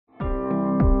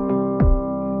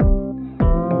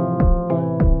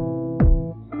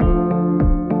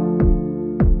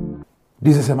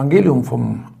Dieses Evangelium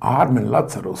vom armen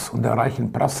Lazarus und der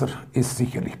reichen Prasser ist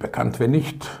sicherlich bekannt. Wenn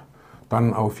nicht,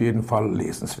 dann auf jeden Fall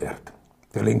lesenswert.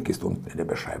 Der Link ist unten in der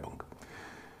Beschreibung.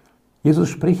 Jesus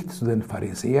spricht zu den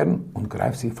Pharisäern und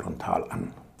greift sie frontal an.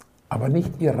 Aber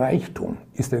nicht ihr Reichtum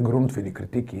ist der Grund für die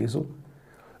Kritik Jesu,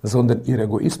 sondern ihr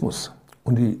Egoismus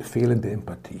und die fehlende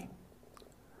Empathie.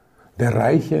 Der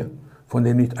Reiche, von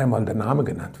dem nicht einmal der Name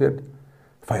genannt wird,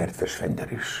 feiert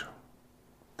verschwenderisch.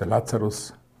 Der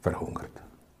Lazarus verhungert.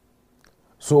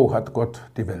 So hat Gott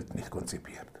die Welt nicht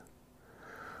konzipiert.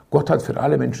 Gott hat für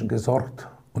alle Menschen gesorgt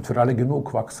und für alle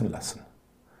genug wachsen lassen.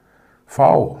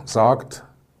 V sagt,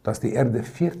 dass die Erde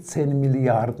 14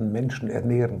 Milliarden Menschen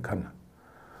ernähren kann.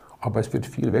 Aber es wird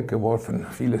viel weggeworfen,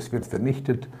 vieles wird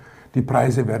vernichtet. Die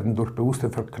Preise werden durch bewusste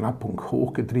Verknappung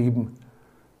hochgetrieben,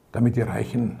 damit die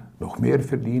Reichen noch mehr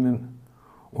verdienen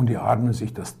und die Armen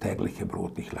sich das tägliche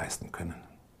Brot nicht leisten können.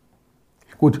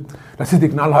 Gut, das ist die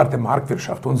knallharte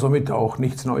Marktwirtschaft und somit auch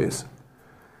nichts Neues.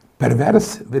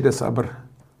 Pervers wird es aber,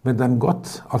 wenn dann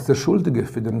Gott als der Schuldige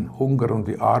für den Hunger und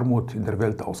die Armut in der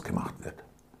Welt ausgemacht wird.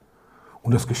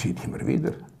 Und das geschieht immer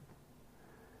wieder.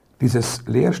 Dieses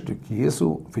Lehrstück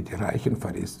Jesu für die reichen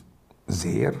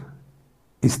Pharisäer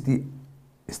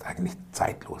ist eigentlich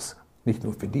zeitlos. Nicht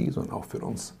nur für die, sondern auch für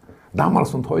uns.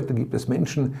 Damals und heute gibt es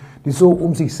Menschen, die so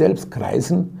um sich selbst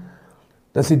kreisen,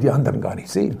 dass sie die anderen gar nicht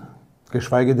sehen,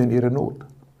 geschweige denn ihre Not.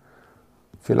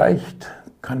 Vielleicht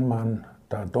kann man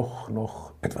da doch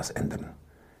noch etwas ändern.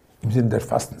 Im Sinne der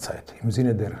Fastenzeit, im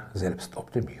Sinne der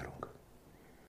Selbstoptimierung.